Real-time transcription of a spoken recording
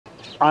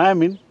I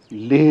am in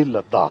Leh,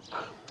 Ladakh,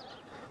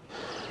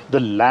 the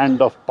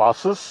land of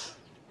passes,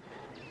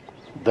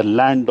 the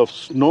land of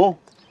snow,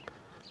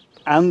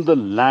 and the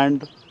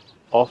land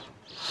of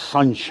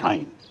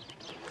sunshine.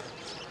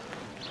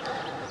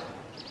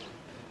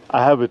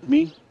 I have with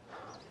me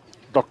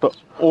Dr.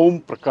 Om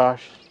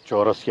Prakash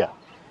Chaurasia.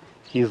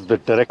 He is the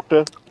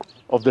director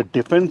of the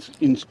Defence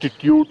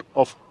Institute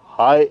of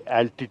High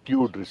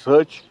Altitude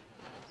Research,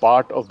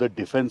 part of the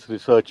Defence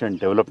Research and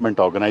Development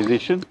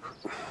Organization.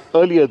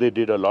 Earlier they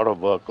did a lot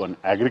of work on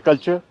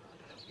agriculture,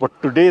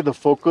 but today the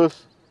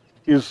focus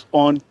is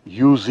on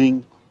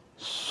using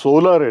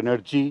solar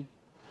energy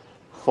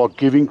for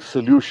giving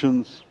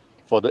solutions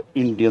for the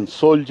Indian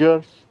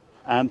soldiers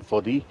and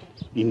for the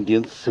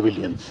Indian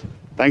civilians.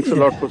 Thanks a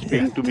lot for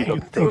speaking to me,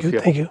 Dr.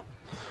 Thank you.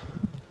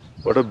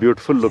 What a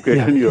beautiful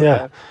location you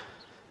have.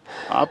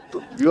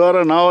 You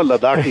are now a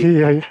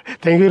Ladakhi.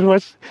 Thank you very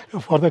much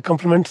for the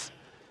compliments.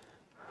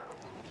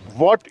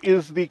 What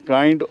is the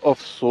kind of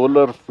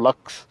solar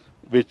flux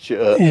which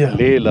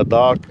Leh,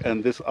 Ladakh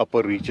and this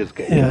upper reaches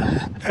get?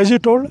 As you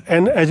told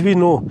and as we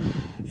know,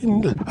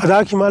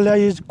 Ladakh Himalaya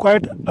is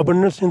quite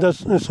abundant in the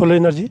solar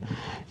energy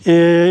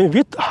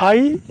with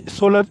high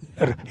solar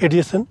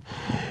radiation,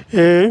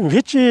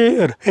 which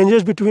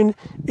ranges between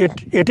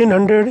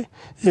 1800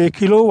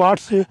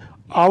 kilowatts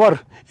hour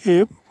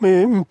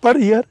per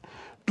year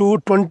to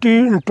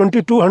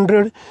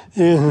 2200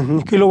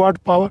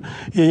 kilowatt power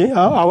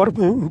hour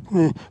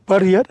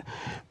per year,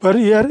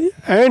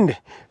 and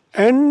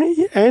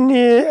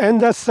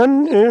the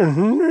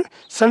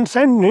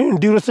sunshine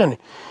duration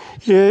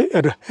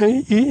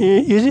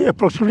is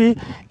approximately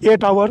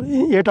 8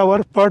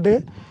 hours per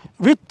day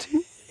with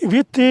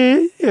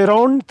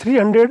around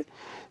 300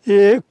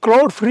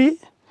 cloud-free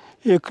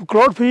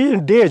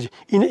days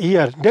in a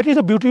year. That is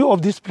the beauty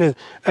of this place.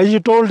 As you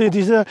told, it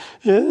is a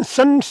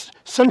sun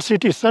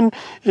state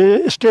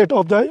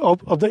of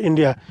the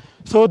India.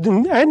 So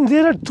and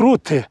there are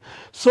truth.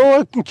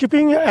 So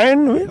keeping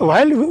and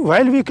while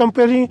we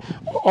comparing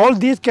all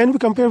these, can be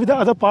compared with the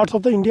other parts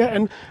of the India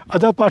and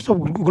other parts of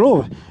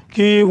globe.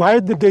 Why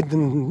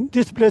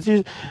this place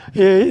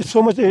is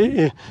so much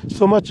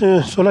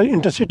solar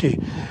intensity.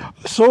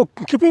 So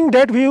keeping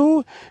that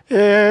view,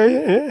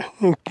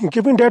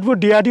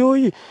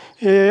 DRDO,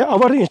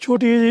 our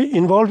institute is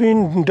involved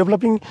in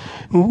developing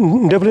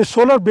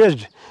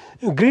solar-based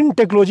green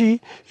technology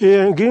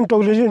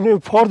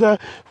for the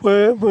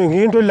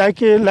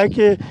like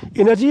a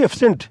energy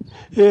efficient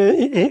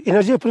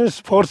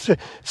for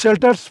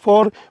shelters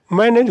for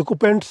men and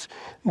occupants.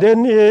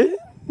 Then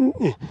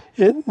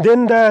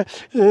the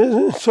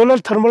solar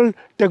thermal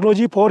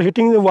technology for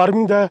heating and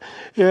warming the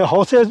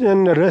houses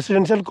and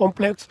residential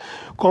complex.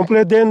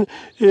 Then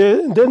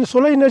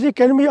solar energy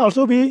can be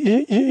also be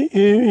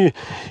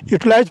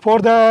utilized for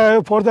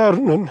the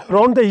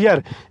around the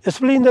year,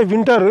 especially in the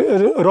winter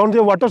around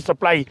the water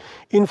supply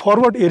in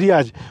forward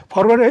areas,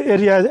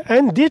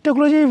 and this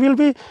technology will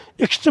be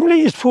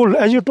extremely useful,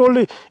 as you told,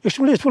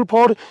 extremely useful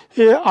for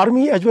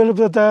army as well as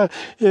the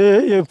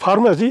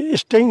farmers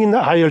staying in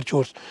the high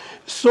altitudes.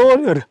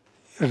 So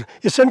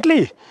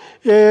recently,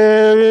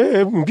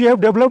 we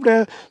have developed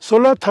a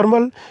solar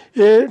thermal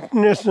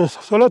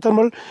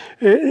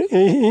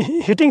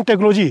heating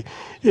technology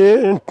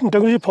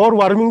for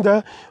warming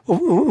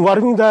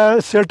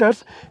the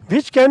shelters,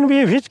 which can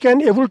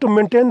able to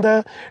maintain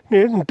the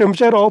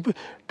temperature of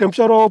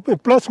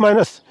plus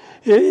minus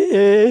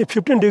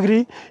 15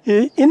 degree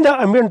in the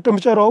ambient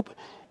temperature of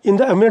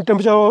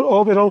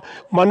around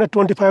minus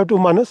 25 to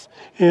minus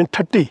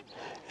 30.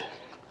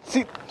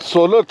 See,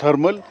 solar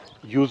thermal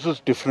uses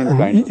different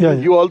kinds.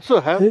 You also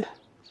have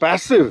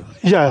passive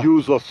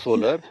use of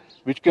solar,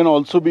 which can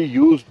also be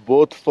used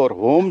both for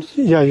homes,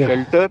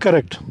 shelter,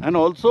 correct, and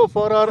also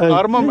for our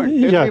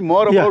armament. Tell me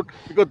more about,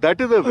 because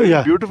that is a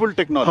very beautiful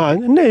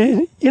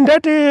technology. In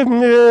that,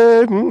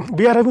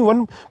 we are having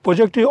one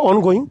project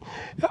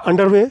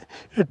underway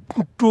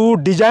to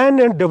design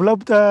and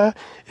develop the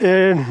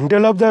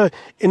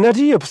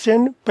energy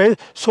efficient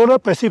solar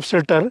passive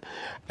shelter.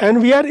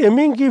 And we are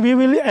aiming,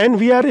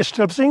 we are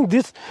establishing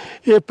this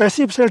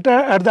passive shelter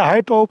at the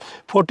height of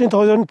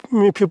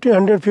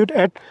 1500 feet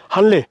at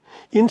Hanle,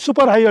 in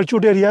super high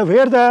altitude area,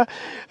 where the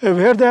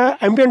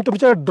ambient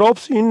temperature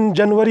drops in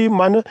January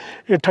minus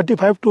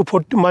 35 to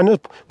 40 minus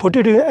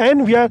 40 degree,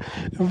 and we are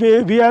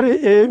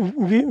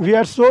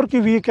sure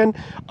that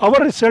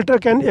our shelter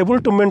can able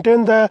to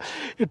maintain the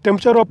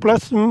temperature of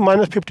plus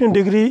minus 15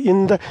 degree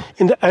in the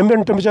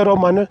ambient temperature of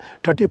minus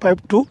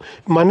 35 to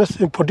minus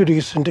 40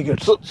 degrees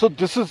centigrade. So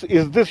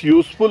is this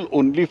useful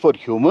only for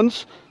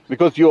humans?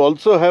 Because you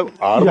also have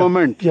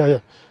armament,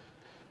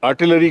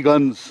 artillery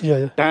guns,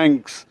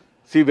 tanks.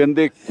 See, when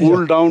they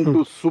cool down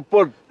to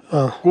super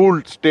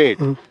cooled state,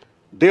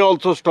 they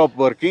also stop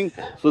working.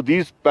 So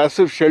these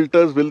passive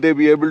shelters, will they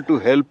be able to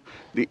help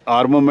the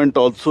armament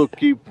also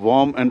keep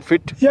warm and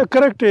fit? Yeah,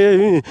 correct.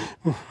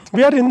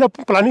 we are in the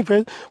planning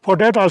phase for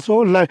that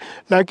also, like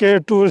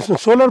to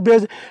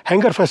solar-based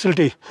hangar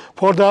facility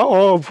for the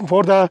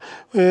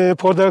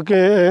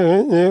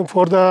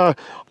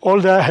all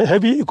the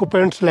heavy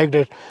equipments like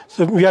that.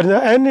 So we are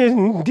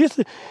and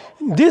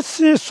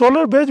this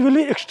solar base will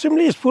be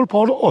extremely useful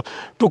for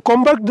to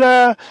combat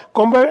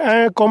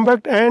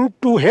and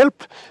to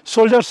help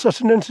soldiers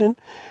sustenance in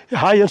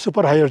high and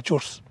super high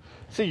altitudes.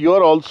 See, you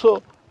are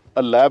also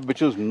a lab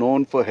which is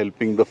known for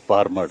helping the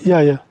farmers.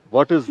 Yeah.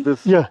 What is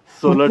this Yeah.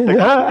 solar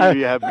technology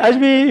we have? As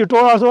we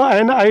told also,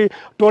 and I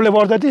told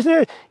about that, is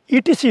a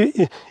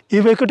ETC,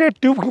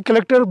 evacuated tube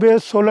collector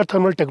based solar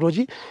thermal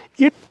technology.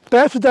 It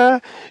traps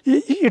the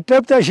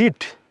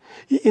heat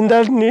in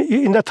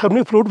the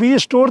thermic fluid. We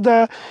store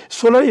the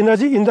solar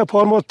energy in the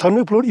form of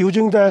thermic fluid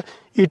using the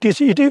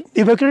ETC,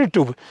 evacuated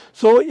tube.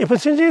 So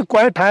efficiency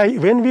quite high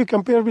when we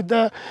compare with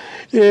the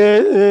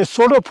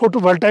solar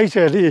photovoltaic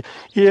cell.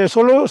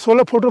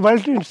 Solar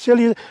photovoltaic cell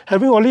is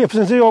having only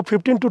efficiency of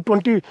 15 to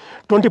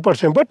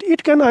 20%, but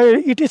it can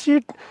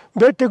ETC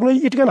based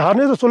technology, it can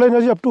harness the solar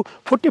energy up to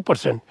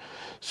 40%.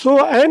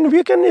 So, and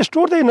we can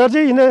store the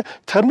energy in a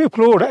thermic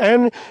fluid,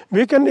 and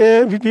we can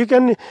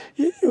and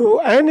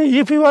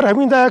if you are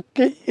having the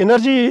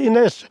energy in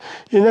a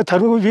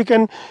thermic,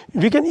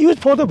 we can use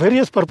for the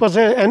various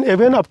purposes, and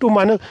even up to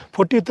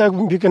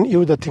 -40 we can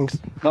use the things.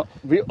 Now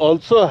we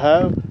also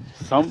have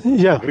some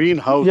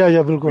greenhouse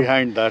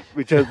behind that,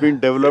 which has been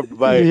developed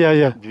by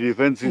the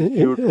Defense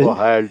Institute for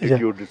High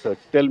Altitude Research.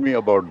 Tell me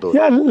about those.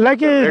 Yeah,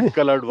 like a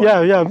red-colored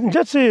one.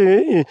 Just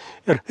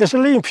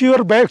recently in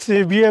fewer bags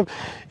we have.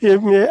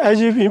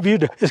 As we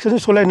discussing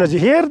solar energy,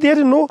 here there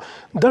is no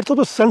that of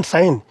the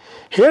sunshine.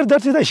 Here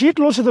that is the heat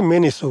loss is the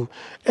main issue,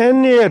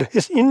 and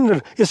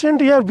in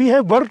recent year we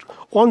have worked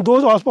on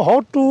those also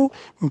how to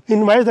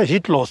minimize the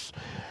heat loss.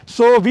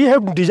 So we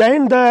have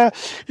designed the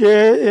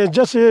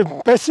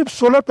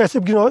solar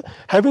passive greenhouse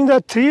having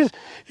the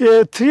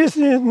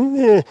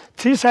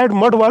three side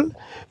mud wall,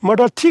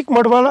 thick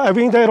mud wall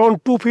having the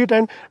around 2 feet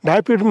and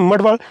 2.5 feet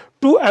mud wall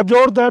to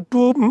absorb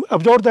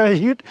the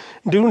heat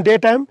during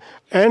daytime,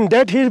 and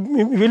that heat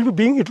will be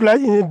being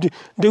utilized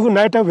during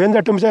night time when the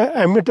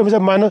ambient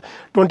temperature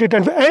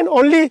 -20, and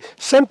only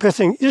sun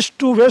facing east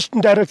to west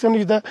direction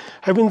is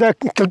having the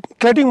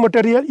cladding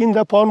material in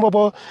the form of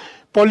a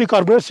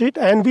polycarbonate sheet,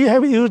 and we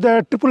have used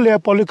the triple layer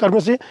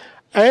polycarbonate sheet,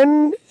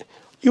 and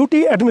UT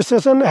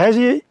administration has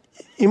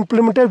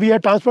implemented, we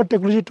have transferred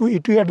technology to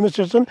UT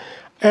administration,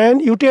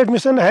 and UT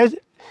administration has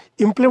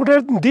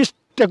implemented this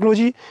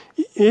technology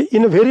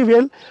in a very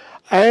well,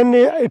 and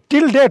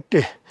till that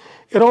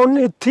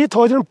around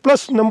 3,000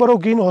 plus number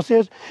of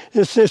greenhouses,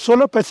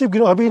 solar passive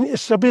greenhouses have been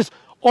established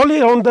all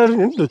around the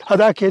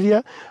Ladakh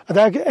area,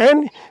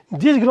 and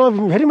these greenhouses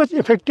are very much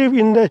effective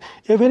even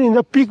in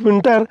the peak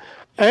winter,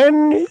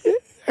 and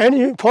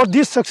for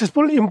this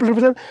successful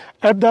implementation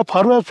at the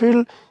farmers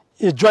field,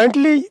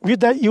 jointly with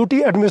the UT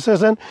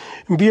administration,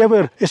 we have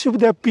received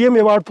the PM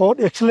Award for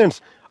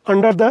Excellence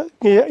under the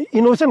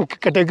innovation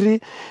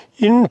category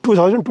in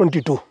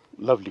 2022.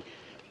 Lovely.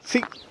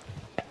 See,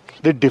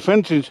 the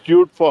Defense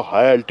Institute for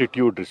High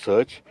Altitude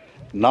Research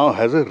now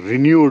has a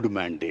renewed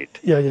mandate.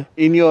 Yeah.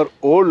 In your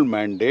old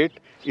mandate,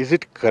 is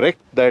it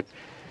correct that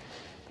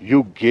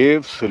you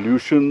gave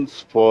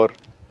solutions for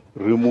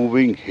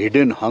removing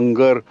hidden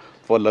hunger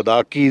for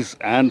Ladakhis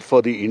and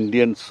for the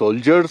Indian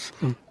soldiers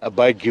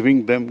by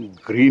giving them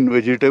green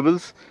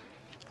vegetables?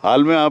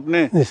 हाल में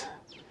आपने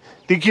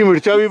तीखी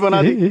मिर्चा भी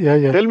बना दी.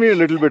 Tell me a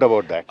little bit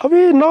about that.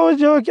 अभी now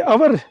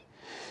our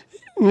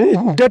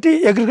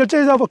dirty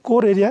agriculture is our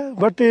core area,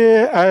 but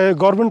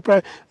government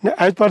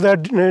as per the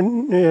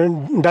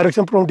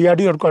direction from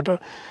DRDO headquarters.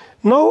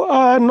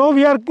 Now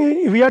we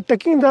are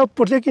taking the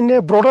project in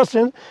a broader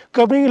sense,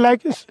 covering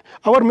like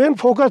our main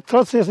focus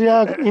thrust is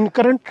in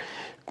current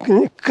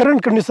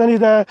condition is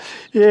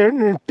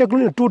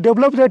to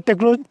develop the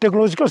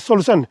technological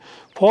solution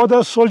for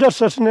the soldier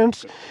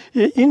sustenance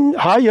in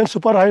high and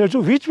super high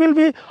altitude, which will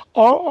be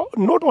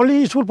not only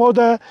useful for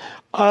the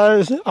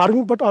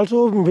army but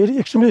also very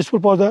extremely useful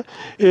for the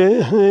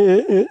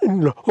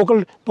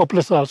local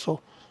population also.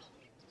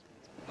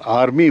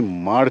 Army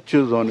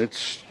marches on its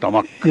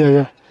stomach.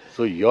 Yeah.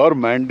 So your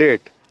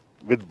mandate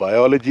with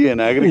biology and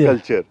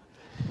agriculture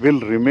will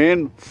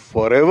remain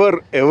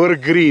forever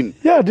evergreen.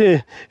 Yeah,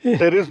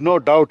 there is no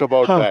doubt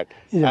about that.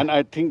 Yeah. And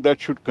I think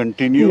that should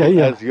continue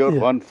as your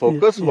one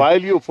focus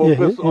while you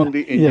focus on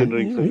the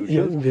engineering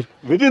solutions.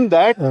 Within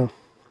that,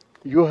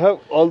 you have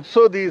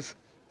also these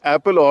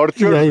apple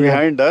orchards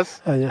behind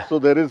us. So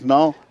there is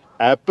now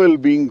apple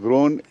being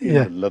grown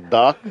in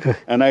Ladakh,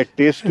 and I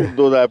tasted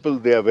those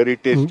apples. They are very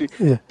tasty.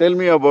 Tell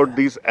me about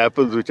these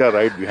apples which are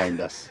right behind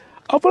us.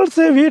 Apples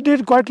we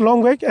did quite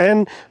long work,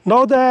 and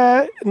now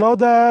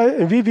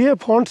we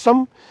have found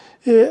some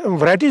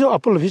varieties of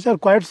apple which are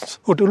quite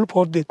suitable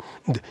for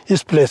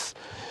this place.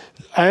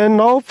 And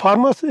now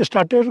farmers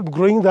started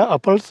growing the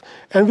apples,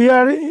 and we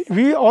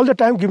all the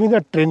time giving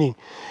the training,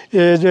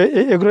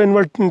 the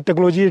agro-environmental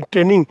technology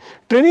training.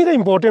 Training the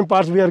important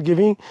parts we are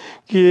giving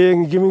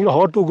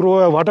how to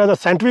grow, what are the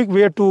scientific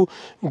way to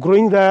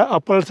growing the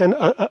apples and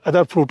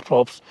other fruit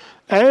crops.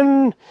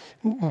 And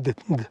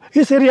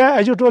this area,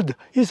 as you told,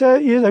 is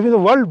having the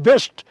world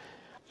best.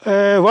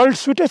 World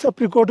sweetest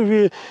apricot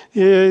is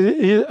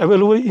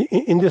available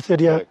in this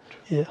area. Correct.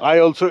 Yeah. I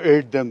also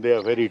ate them. They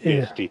are very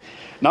tasty. Yeah.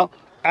 Now,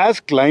 as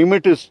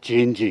climate is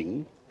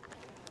changing,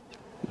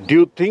 do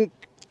you think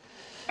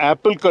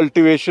apple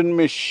cultivation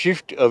may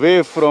shift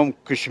away from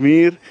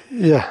Kashmir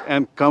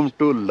and come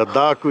to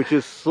Ladakh, which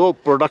is so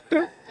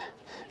productive?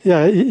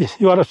 Yeah,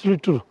 you are absolutely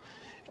true.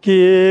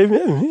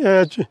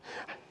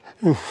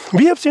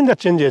 We have seen the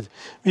changes.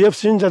 We have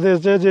seen that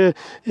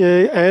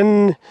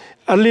and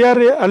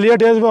earlier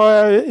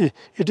days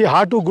it is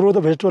hard to grow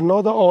the vegetables.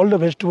 Now all the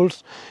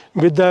vegetables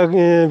with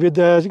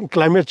the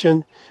climate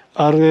change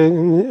are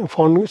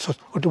found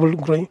suitable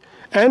growing.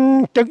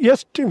 And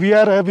yes, we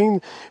have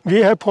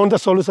found the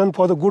solution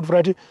for the good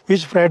variety,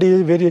 which variety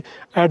is very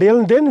ideal.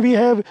 And then we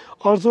have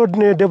also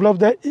developed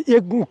the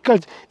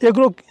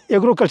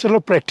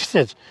agricultural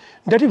practices.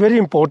 That is very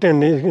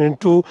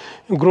important to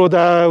grow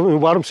the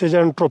warm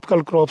season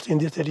tropical crops in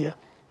this area.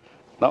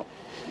 Now,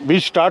 we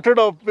started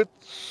off with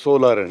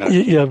solar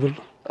energy. Yeah.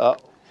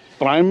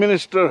 Prime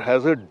Minister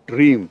has a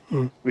dream,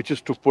 which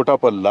is to put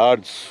up a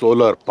large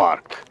solar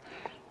park.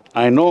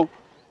 I know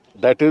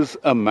that is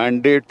a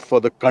mandate for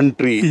the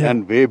country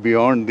and way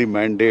beyond the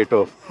mandate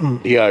of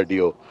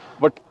DRDO.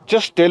 But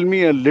just tell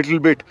me a little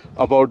bit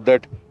about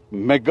that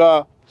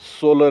mega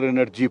solar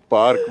energy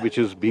park which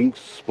is being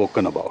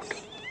spoken about.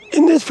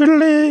 In this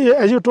field,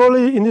 as you told,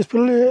 in this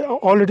field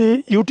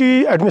already UT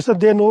administration,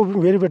 they know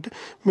very better.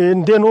 I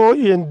mean, they know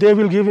they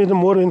will give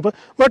more input.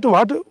 But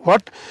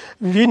what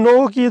we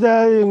know is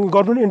the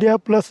government India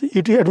plus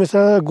UT administration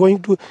are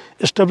going to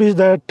establish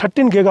the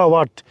 13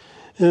 gigawatt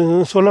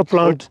solar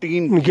plant,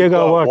 13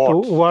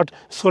 gigawatt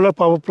solar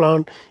power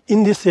plant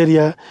in this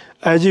area.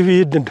 As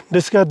we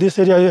discussed, this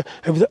area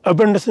have the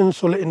abundance in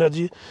solar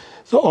energy.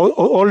 So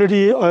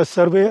already a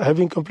survey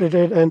having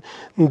completed, and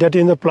that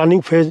is in the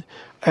planning phase.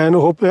 And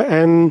hope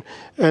and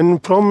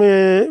from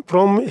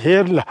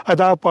here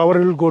Ladakh power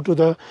will go to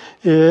the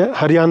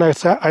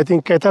Haryana, I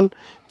think Kaithal,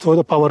 so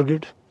the power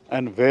grid.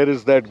 And where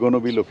is that going to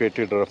be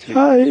located roughly?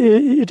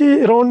 It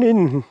is around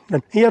in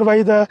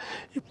nearby the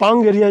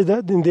Pang area is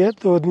there.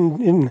 So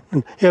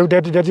here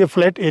that is a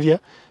flat area.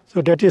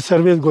 So that is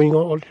survey is going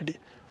on already.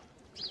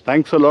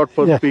 Thanks a lot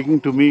for speaking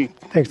to me.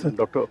 Thanks, sir.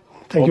 Dr.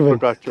 Thank you very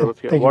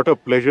much. What a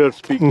pleasure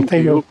speaking to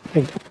you.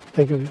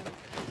 Thank you.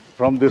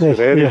 From this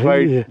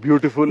rarefied,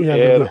 beautiful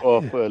air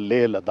of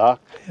Leh Ladakh.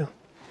 Yeah.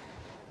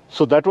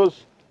 So that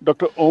was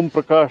Dr. Om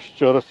Prakash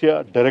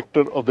Chaurasia,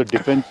 Director of the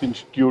Defence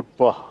Institute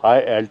for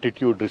High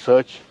Altitude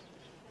Research,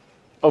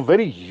 a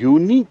very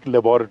unique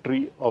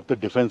laboratory of the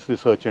Defence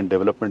Research and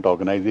Development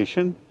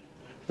Organization,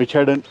 which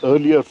had an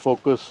earlier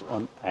focus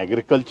on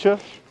agriculture,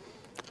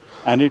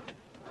 and it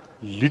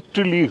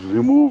literally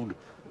removed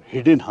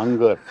hidden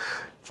hunger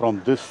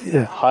from this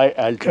high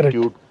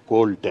altitude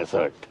cold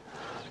desert.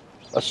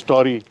 A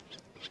story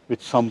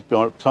which some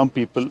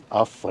people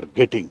are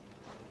forgetting.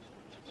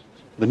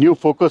 The new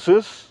focus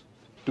is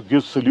to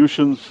give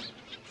solutions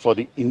for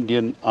the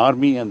Indian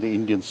Army and the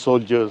Indian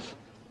soldiers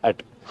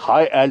at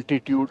high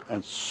altitude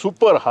and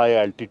super high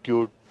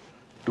altitude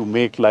to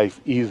make life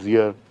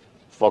easier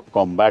for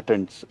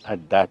combatants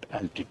at that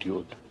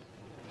altitude.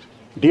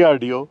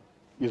 DRDO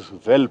is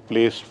well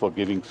placed for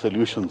giving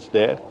solutions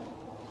there,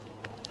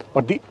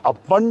 but the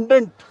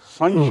abundant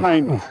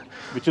sunshine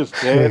which is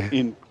there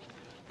in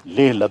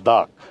Leh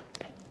Ladakh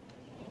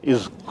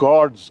is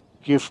God's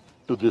gift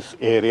to this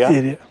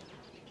area,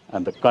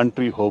 and the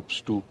country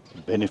hopes to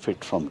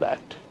benefit from that.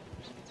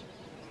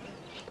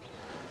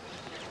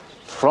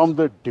 From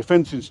the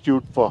Defence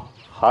Institute for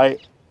High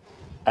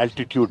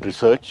Altitude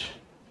Research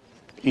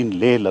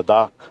in Leh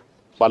Ladakh,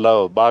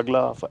 Palav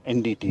Bagla for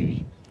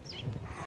NDTV.